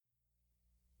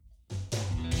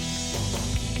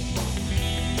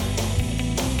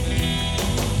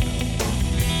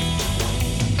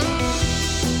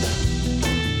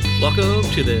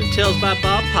welcome to the Tales by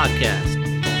Bob podcast,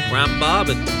 where I'm Bob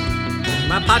and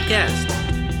my podcast.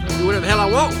 I do whatever the hell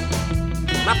I want.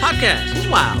 My podcast is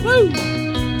wild. Woo!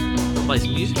 I'll play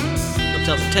some music. I'll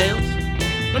tell some tales.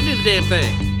 I'll do the damn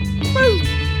thing. Woo!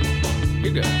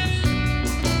 Here goes.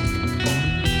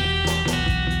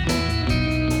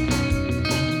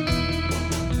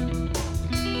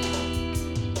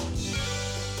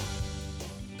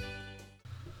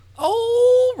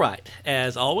 All right.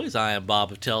 As always, I am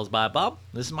Bob of Tales by Bob.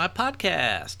 This is my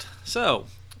podcast. So,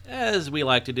 as we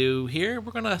like to do here,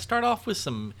 we're going to start off with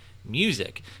some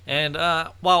music. And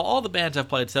while all the bands I've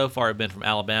played so far have been from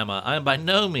Alabama, I am by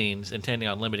no means intending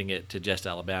on limiting it to just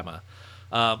Alabama.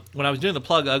 When I was doing the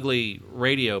Plug Ugly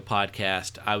radio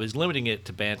podcast, I was limiting it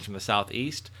to bands from the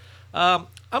Southeast. I'm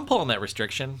pulling that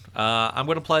restriction. I'm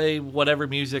going to play whatever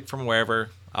music from wherever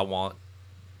I want.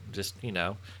 Just,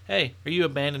 hey, are you a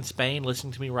band in Spain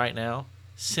listening to me right now?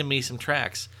 Send me some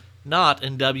tracks. Not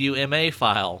in WMA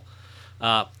file.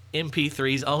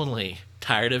 MP3s only.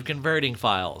 Tired of converting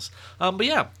files. But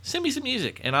yeah, send me some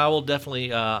music, and I will definitely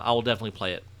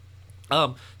play it.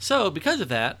 So because of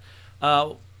that,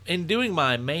 in doing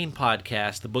my main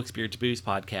podcast, the Books, Beards, Booze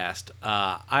podcast,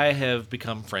 I have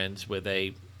become friends with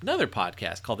another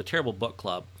podcast called the Terrible Book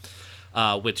Club,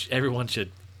 which everyone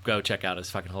should go check out. It's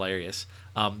fucking hilarious.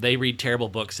 They read terrible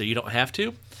books so you don't have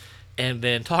to, and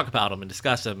then talk about them and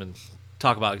discuss them and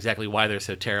talk about exactly why they're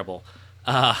so terrible.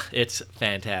 It's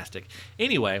fantastic.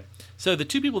 Anyway, so the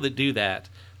two people that do that,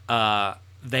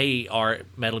 they are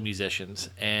metal musicians,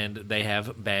 and they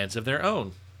have bands of their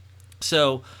own.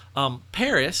 So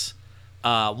Paris,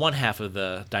 one half of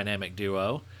the dynamic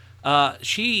duo,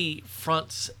 she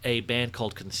fronts a band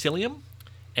called Concilium,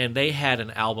 and they had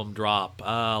an album drop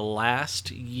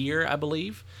last year, I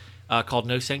believe, called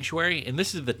No Sanctuary, and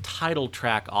this is the title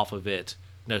track off of it,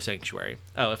 No Sanctuary.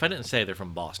 Oh, if I didn't say, they're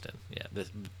from Boston. Yeah,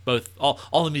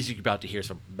 all the music you're about to hear is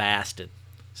from Boston.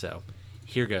 So,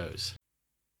 here goes.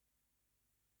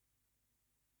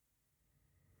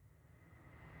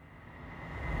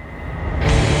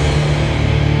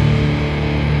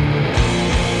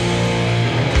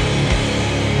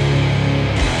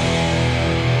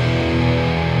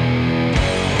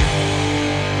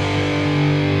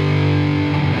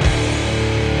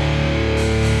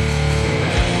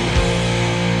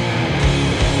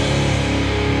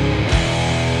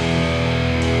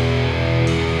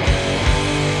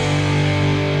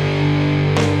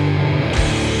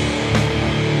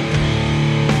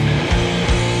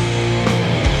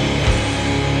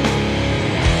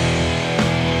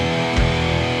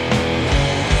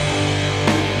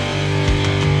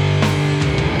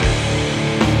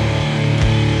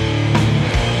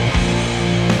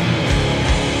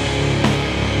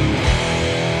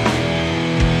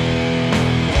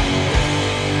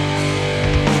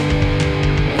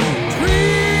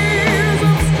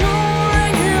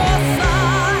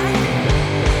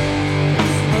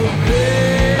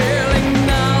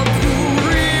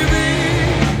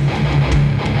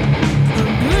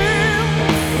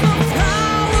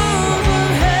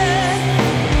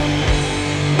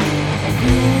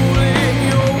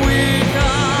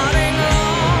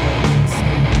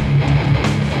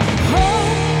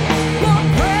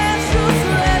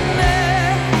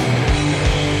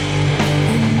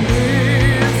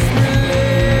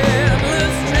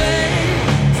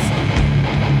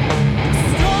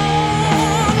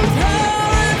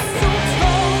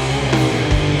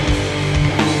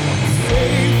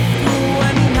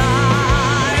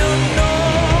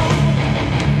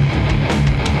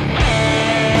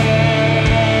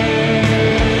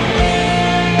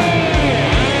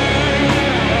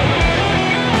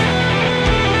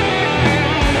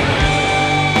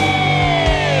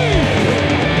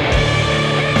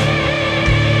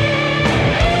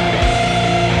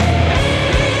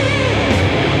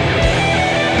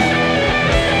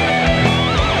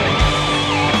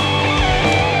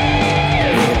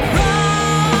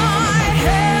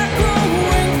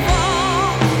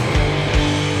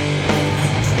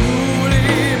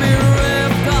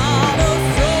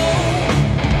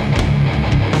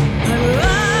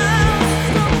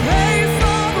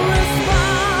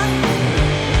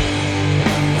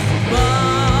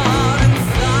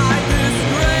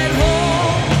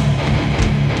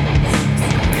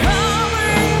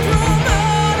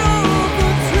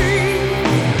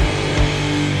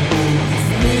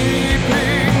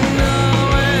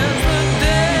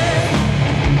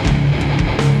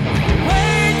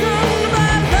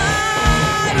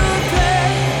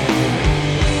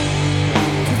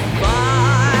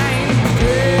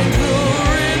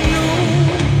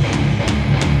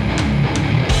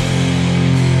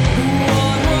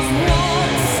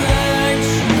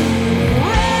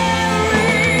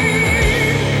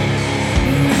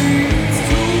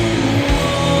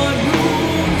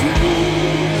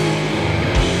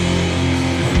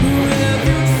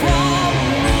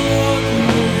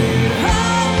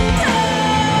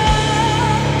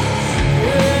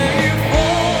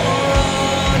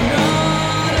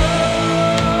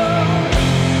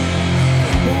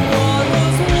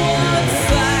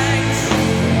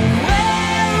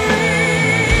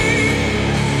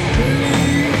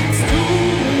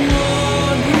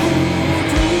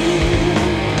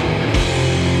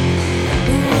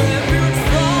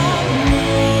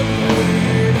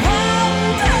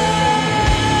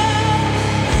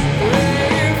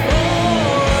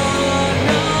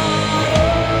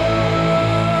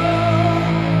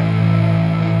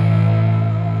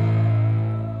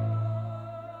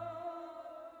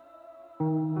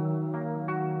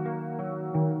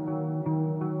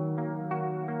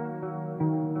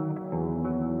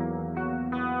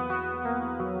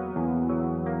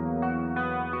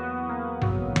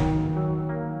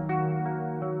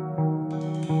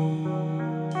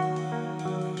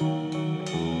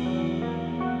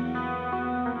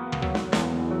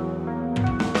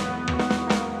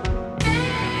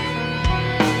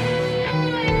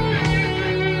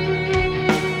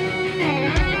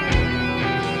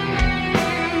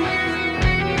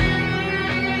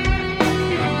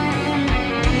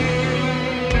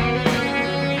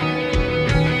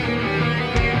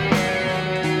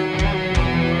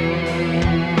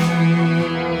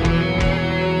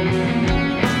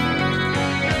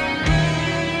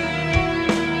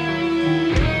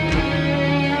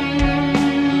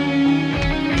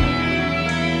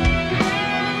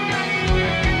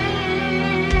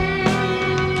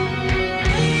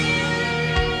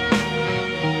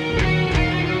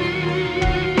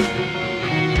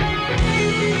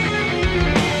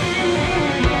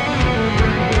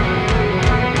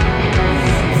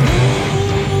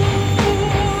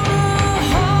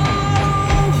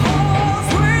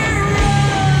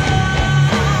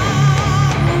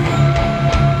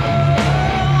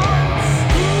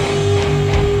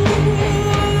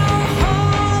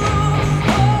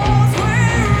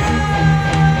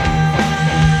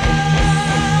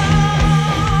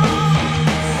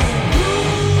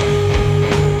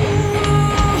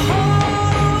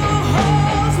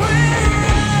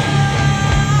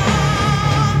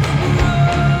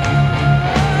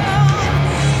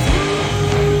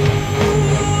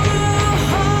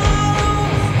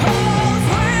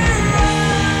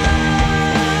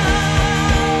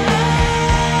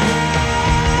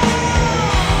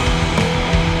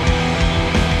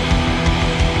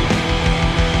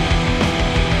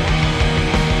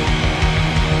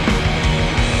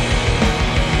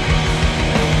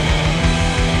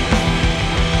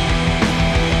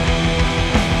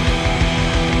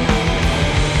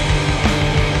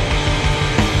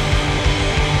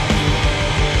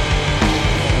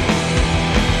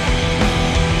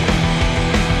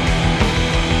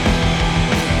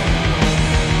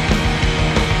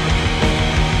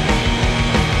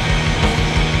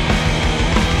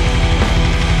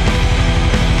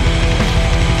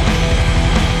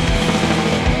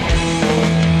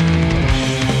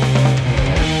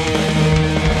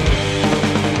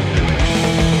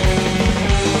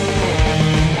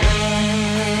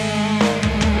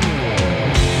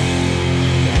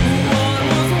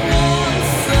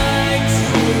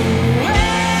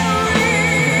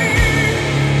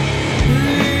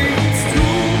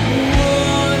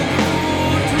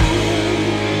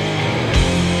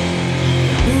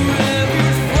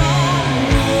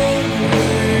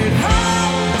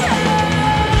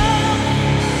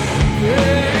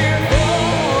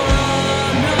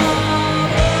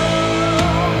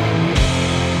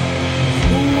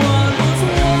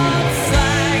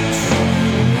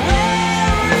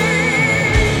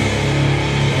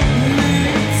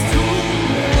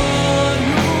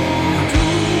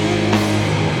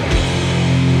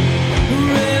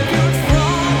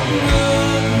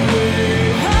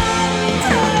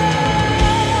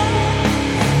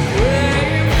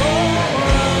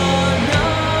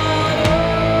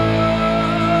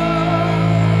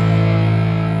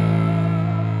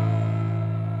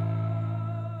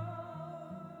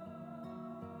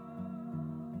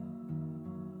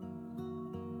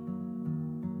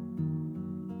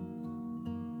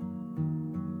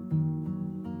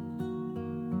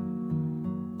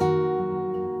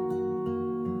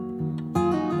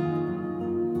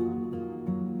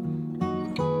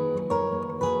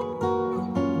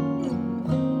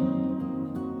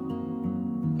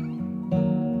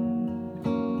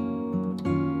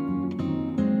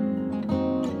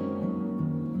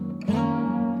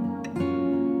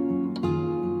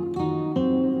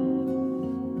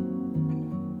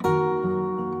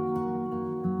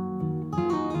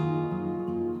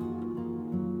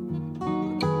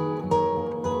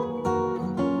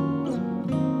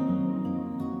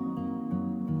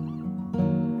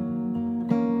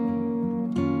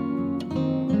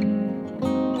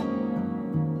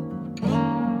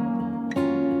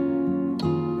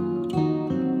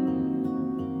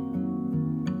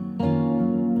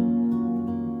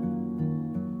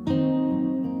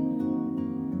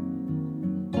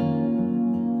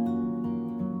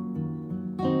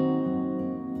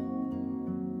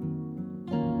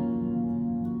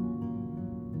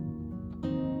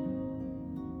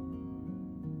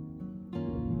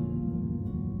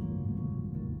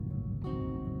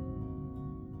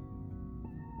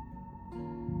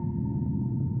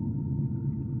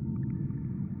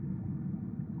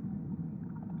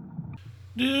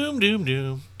 Doom, doom,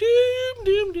 doom. Doom,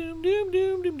 doom, doom, doom,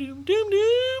 doom, doom, doom, doom,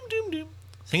 doom, doom, doom.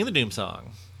 Singing the Doom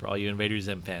song for all you Invader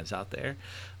Zim fans out there.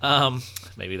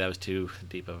 Maybe that was too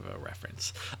deep of a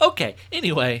reference. Okay,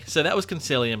 anyway, so that was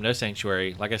Concilium, No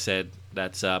Sanctuary. Like I said,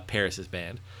 that's Paris's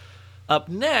band. Up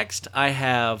next, I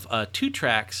have 2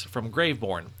 tracks from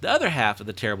Graveborn. The other half of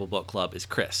the Terrible Book Club is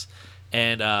Chris.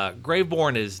 And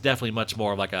Graveborn is definitely much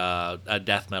more like a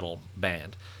death metal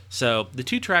band. So the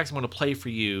 2 tracks I'm going to play for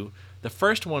you, the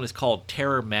first one is called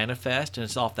Terror Manifest, and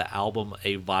it's off the album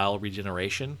A Vile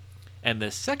Regeneration. And the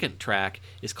second track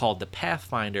is called The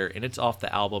Pathfinder, and it's off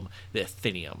the album The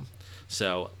Athenium.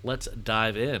 So let's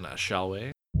dive in, shall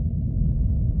we?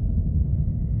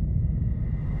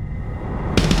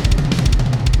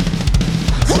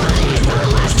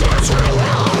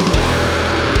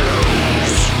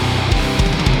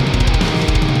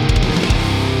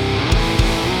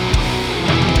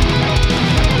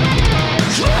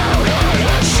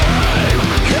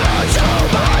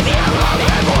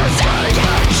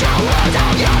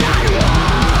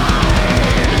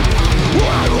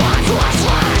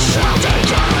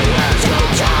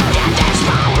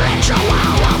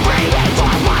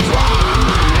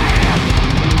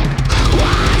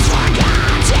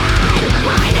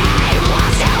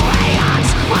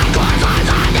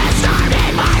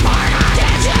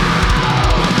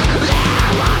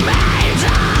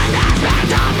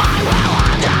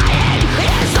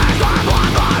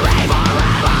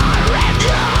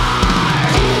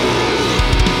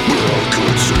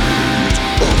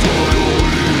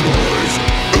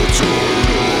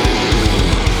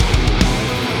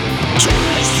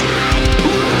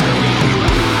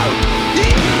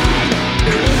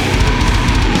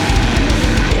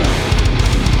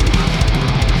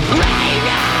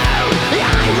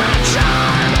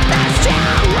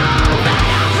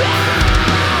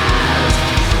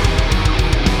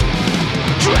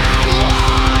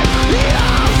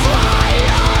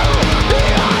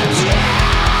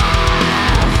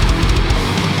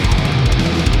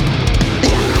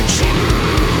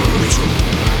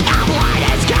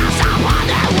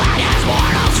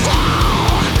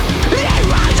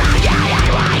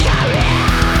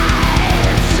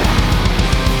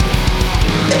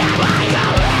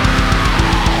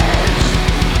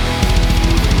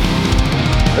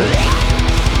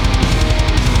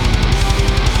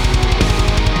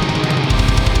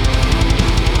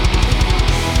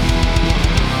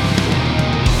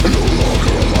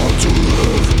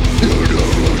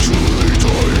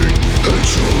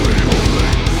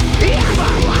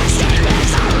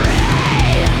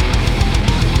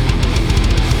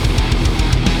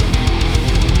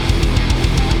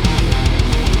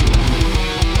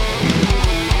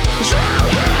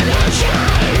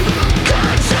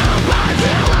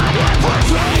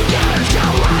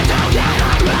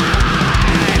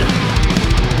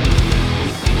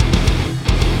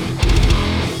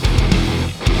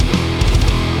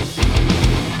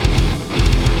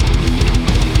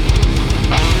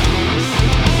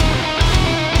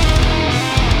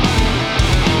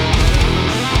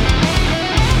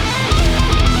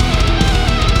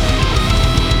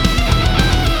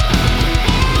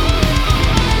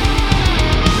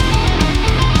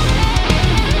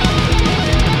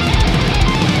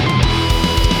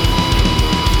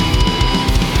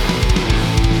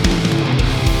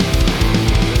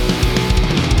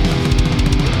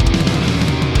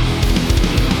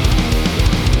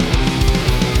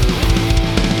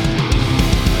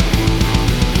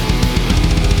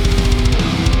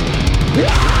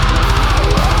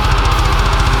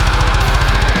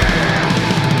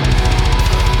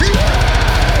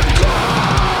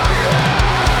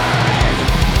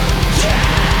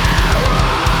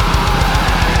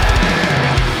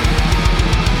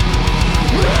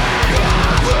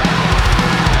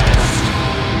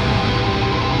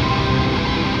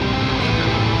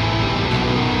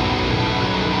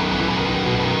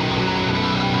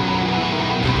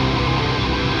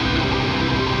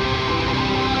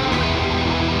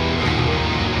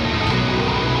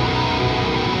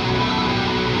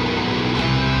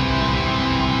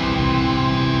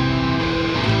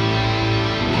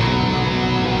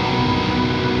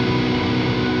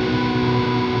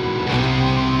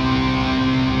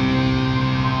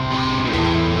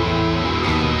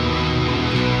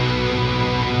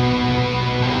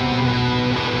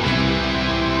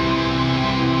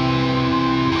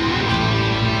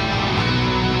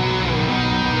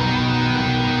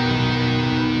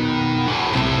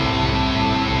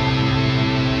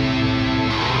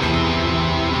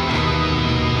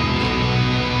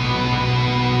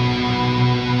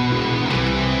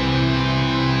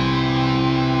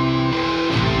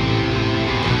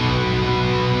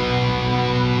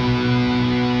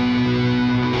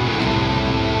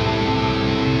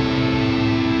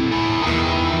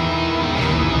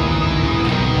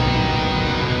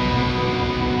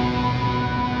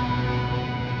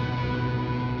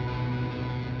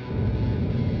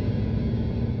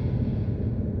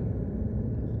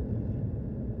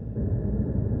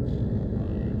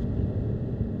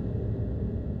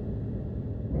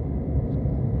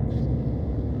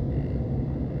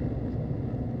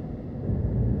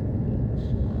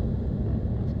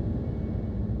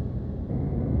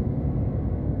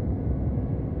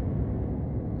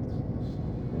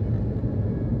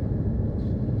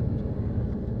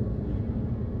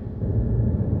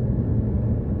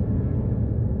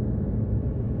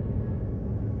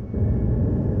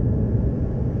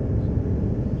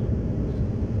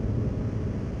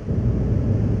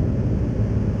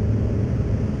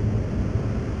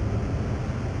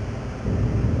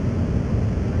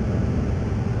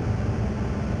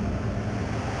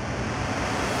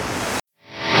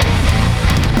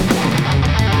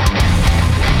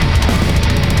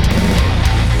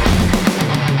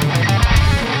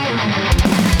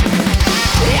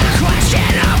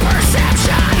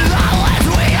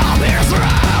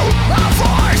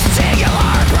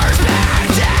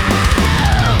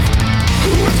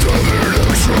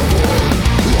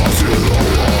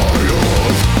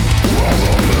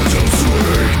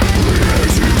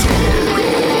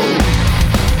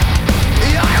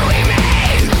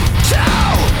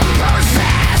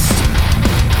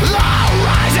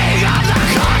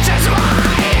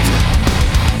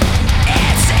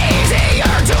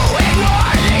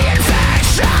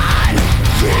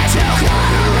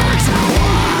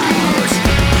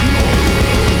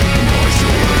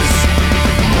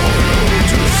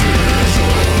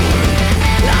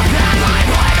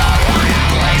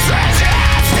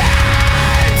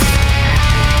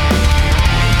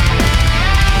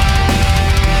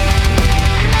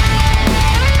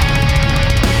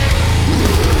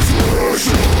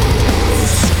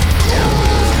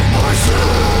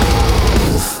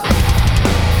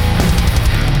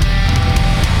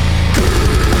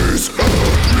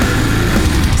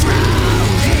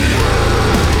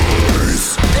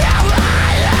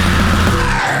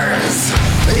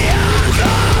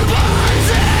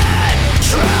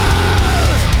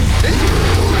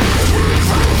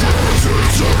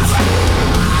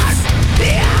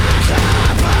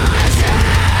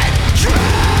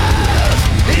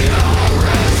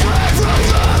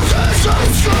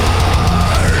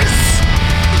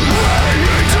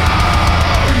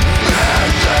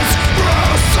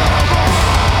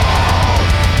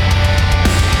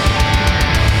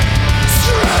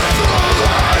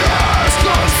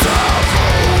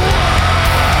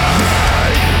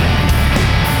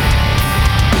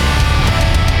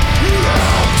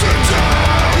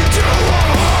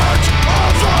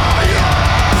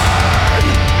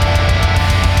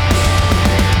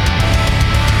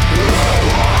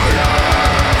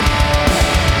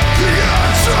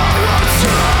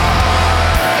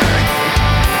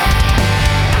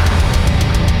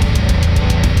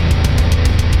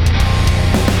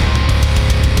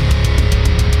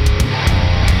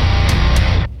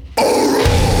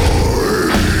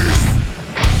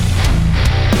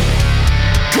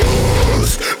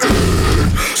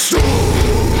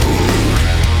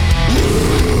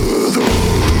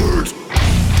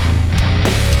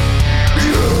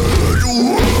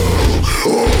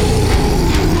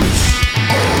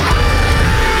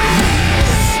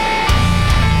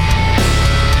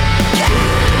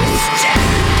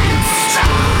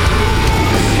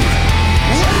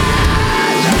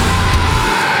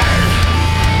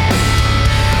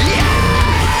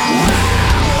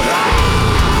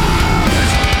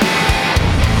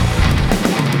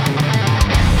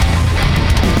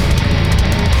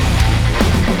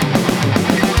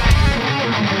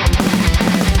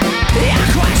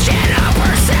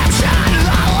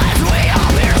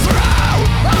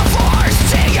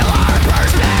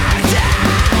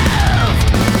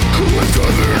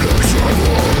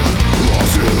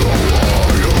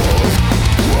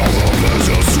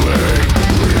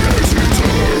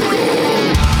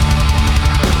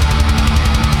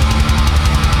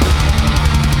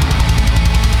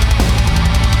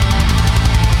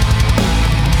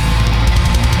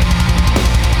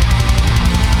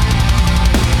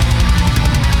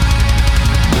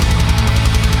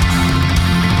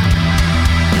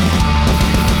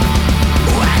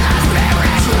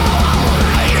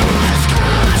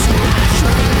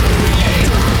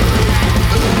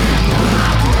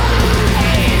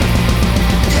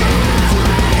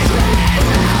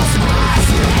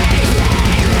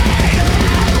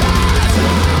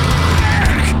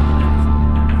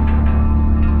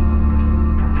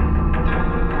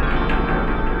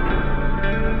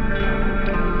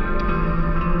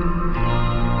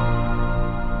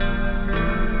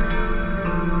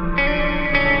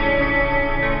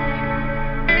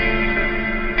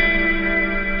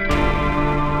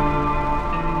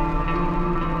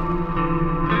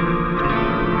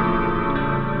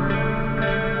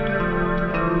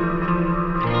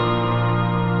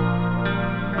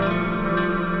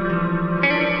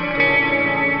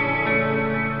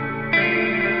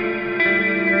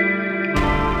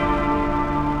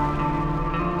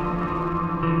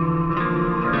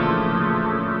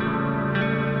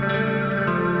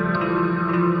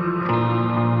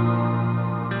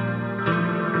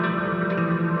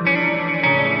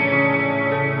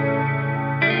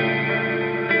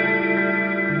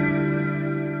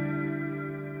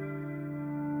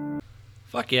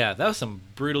 Fuck yeah, that was some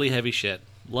brutally heavy shit.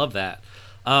 Love that.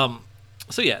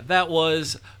 So yeah, that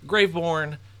was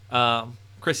Graveborn,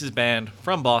 Chris's band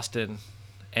from Boston.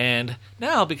 And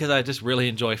now, because I just really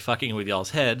enjoy fucking with y'all's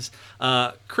heads,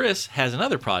 Chris has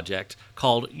another project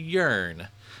called Yearn.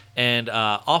 And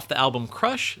off the album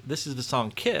Crush, this is the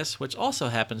song Kiss, which also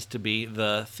happens to be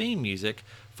the theme music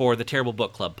for the Terrible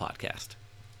Book Club podcast.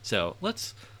 So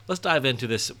let's dive into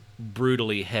this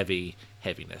brutally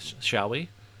heaviness, shall we?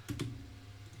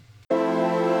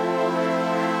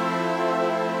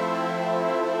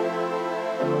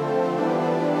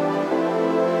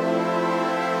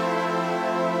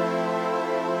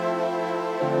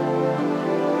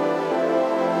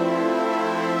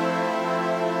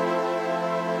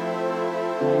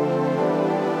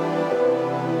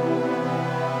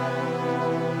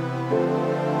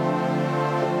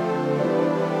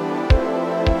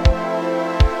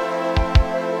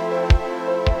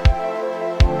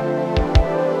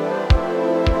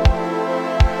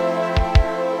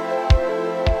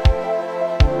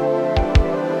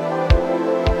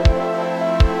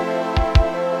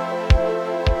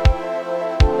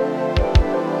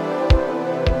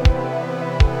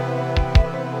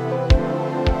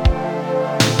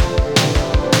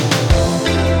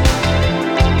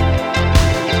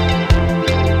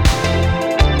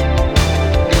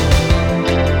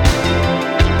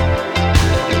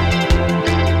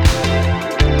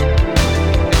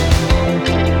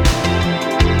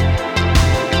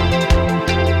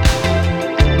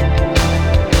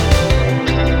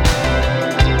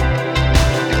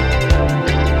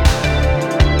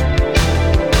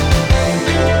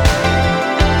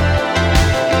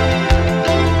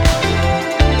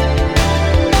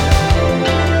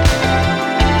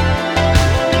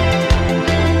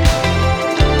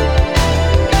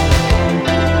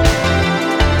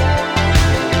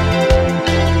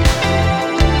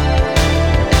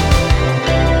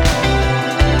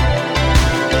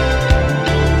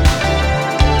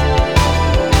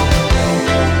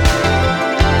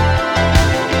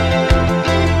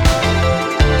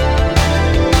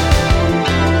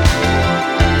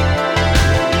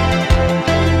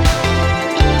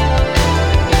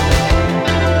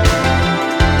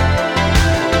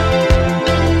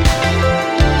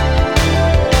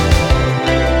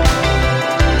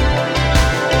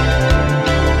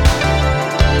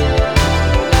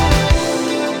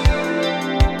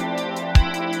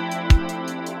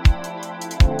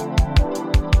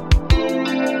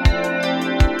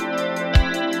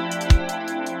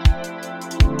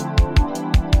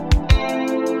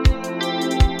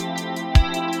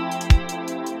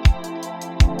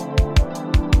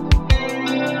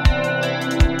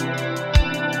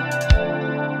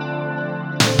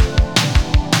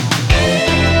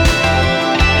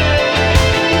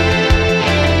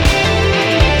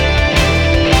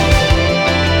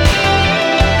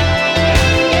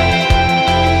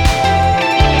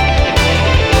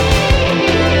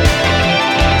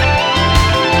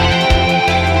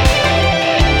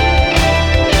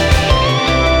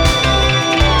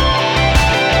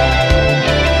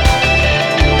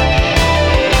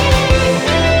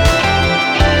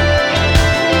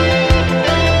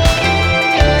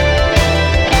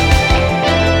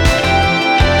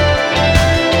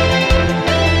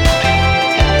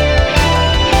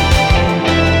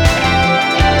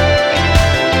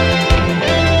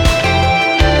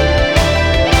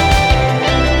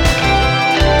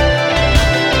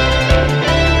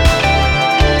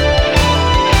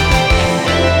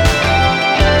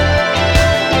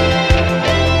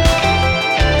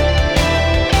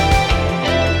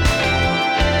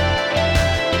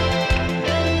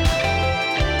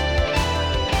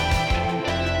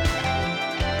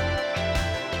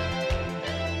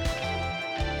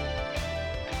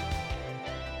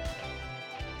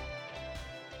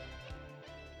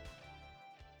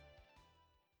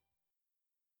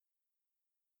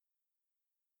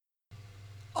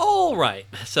 All right,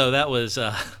 so that was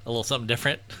a little something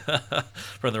different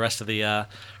from the rest of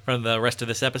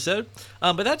this episode.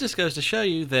 But that just goes to show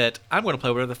you that I'm going to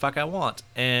play whatever the fuck I want.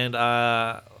 And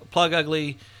Plug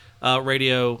Ugly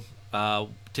radio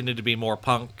tended to be more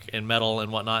punk and metal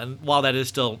and whatnot. And while that is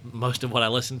still most of what I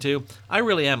listen to, I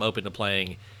really am open to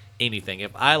playing anything.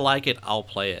 If I like it, I'll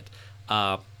play it.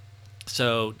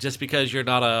 So just because you're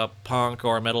not a punk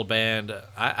or a metal band,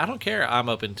 I don't care. I'm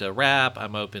open to rap.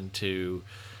 I'm open to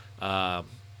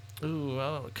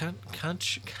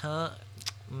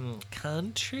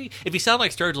country. If you sound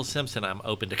like Sturgill Simpson, I'm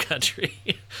open to country.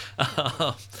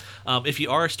 If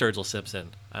you are Sturgill Simpson,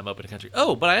 I'm open to country.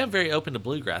 Oh, but I am very open to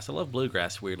bluegrass. I love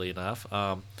bluegrass, weirdly enough.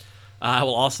 I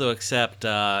will also accept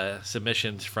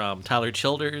submissions from Tyler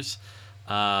Childers,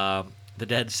 the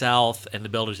Dead South, and the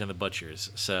Builders and the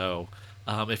Butchers. So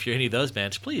if you're any of those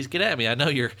bands, please get at me. I know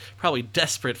you're probably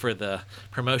desperate for the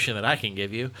promotion that I can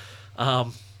give you. But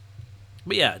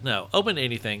yeah, no, open to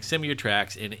anything. Send me your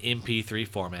tracks in MP3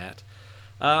 format.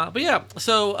 But yeah,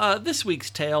 so this week's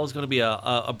tale is going to be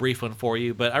a brief one for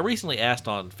you. But I recently asked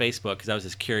on Facebook, because I was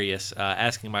just curious,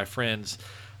 asking my friends,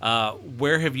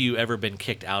 where have you ever been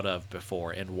kicked out of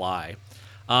before and why?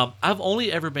 I've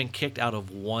only ever been kicked out of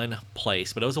one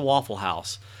place, but it was a Waffle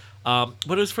House. But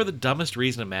it was for the dumbest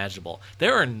reason imaginable.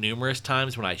 There are numerous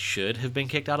times when I should have been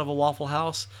kicked out of a Waffle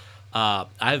House.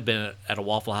 I've been at a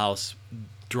Waffle House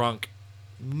drunk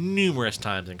numerous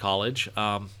times in college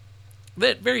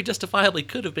that very justifiably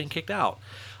could have been kicked out.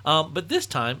 But this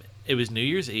time, it was New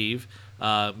Year's Eve.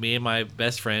 Me and my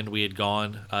best friend, we had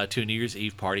gone to a New Year's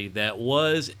Eve party that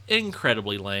was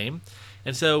incredibly lame.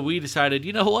 And so we decided,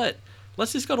 you know what?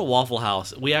 Let's just go to Waffle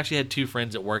House. We actually had two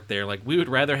friends that worked there. Like, we would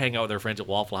rather hang out with our friends at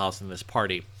Waffle House than this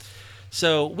party.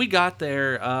 So we got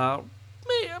there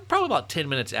probably about 10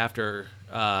 minutes after.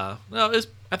 I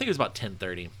think it was about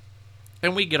 10:30.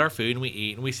 And we get our food and we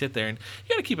eat and we sit there. And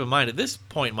you got to keep in mind, at this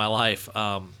point in my life,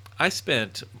 I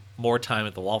spent more time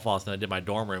at the Waffle House than I did my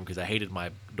dorm room because I hated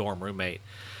my dorm roommate.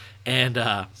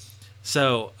 And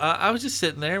so I was just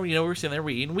sitting there. We were sitting there,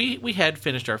 we eating. We had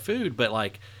finished our food, but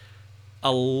like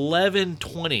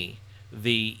 11:20,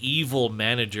 the evil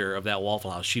manager of that Waffle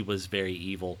House, she was very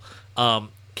evil,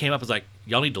 came up and was like,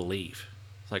 "Y'all need to leave."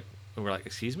 It's like, and we're like,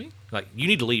 "Excuse me?" Like, "You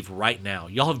need to leave right now.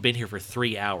 Y'all have been here for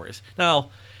 3 hours."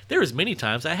 Now, there was many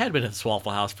times I had been in this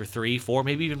Waffle House for 3, 4,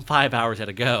 maybe even 5 hours at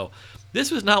a go. This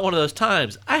was not one of those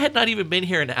times. I had not even been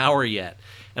here an hour yet.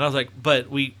 And I was like, "But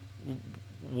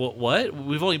what?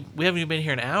 We haven't even been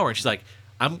here an hour." And she's like,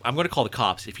 I'm going to call the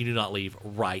cops if you do not leave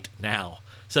right now."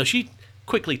 So she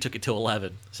quickly took it to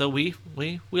 11. So we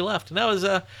left. And that was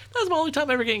my only time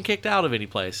ever getting kicked out of any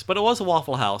place. But it was a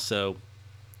Waffle House, so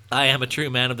I am a true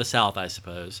man of the South, I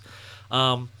suppose.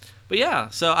 But yeah,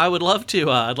 so I would love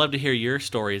to. I'd love to hear your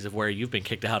stories of where you've been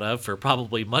kicked out of for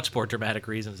probably much more dramatic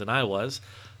reasons than I was.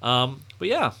 But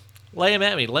yeah, lay them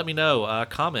at me. Let me know.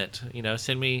 Comment.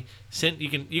 Send me.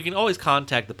 You can always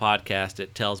contact the podcast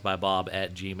at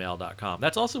tellsbybob@gmail.com.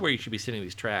 That's also where you should be sending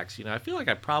these tracks. I feel like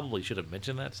I probably should have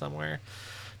mentioned that somewhere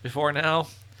before now.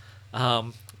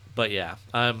 But yeah,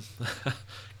 God,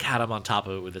 I'm on top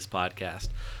of it with this podcast.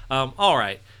 All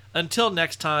right. Until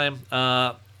next time.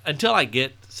 Until I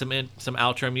get some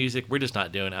outro music, we're just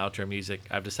not doing outro music.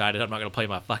 I've decided I'm not going to play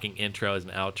my fucking intro as an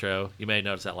outro. You may have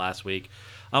noticed that last week.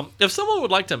 If someone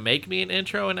would like to make me an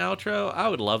intro and outro, I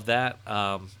would love that.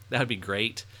 That would be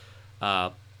great.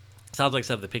 Sounds like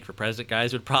some of the Pick for President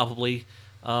guys would probably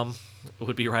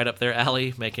would be right up their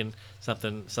alley, making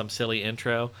some silly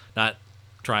intro. Not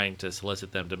trying to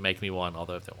solicit them to make me one,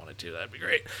 although if they wanted to, that'd be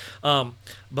great.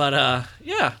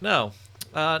 Yeah, no.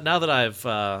 Now that I've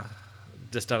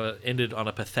just ended on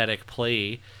a pathetic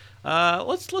plea,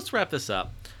 let's wrap this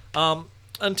up.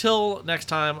 Until next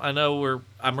time, I know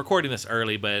I'm recording this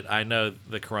early, but I know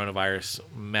the coronavirus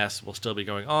mess will still be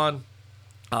going on.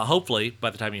 Hopefully, by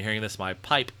the time you're hearing this, my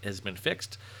pipe has been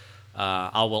fixed.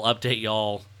 I will update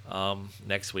y'all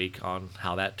next week on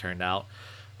how that turned out.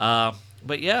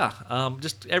 But yeah,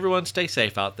 just everyone stay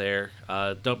safe out there.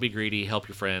 Don't be greedy. Help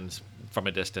your friends from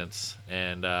a distance.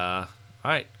 And all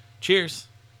right, cheers.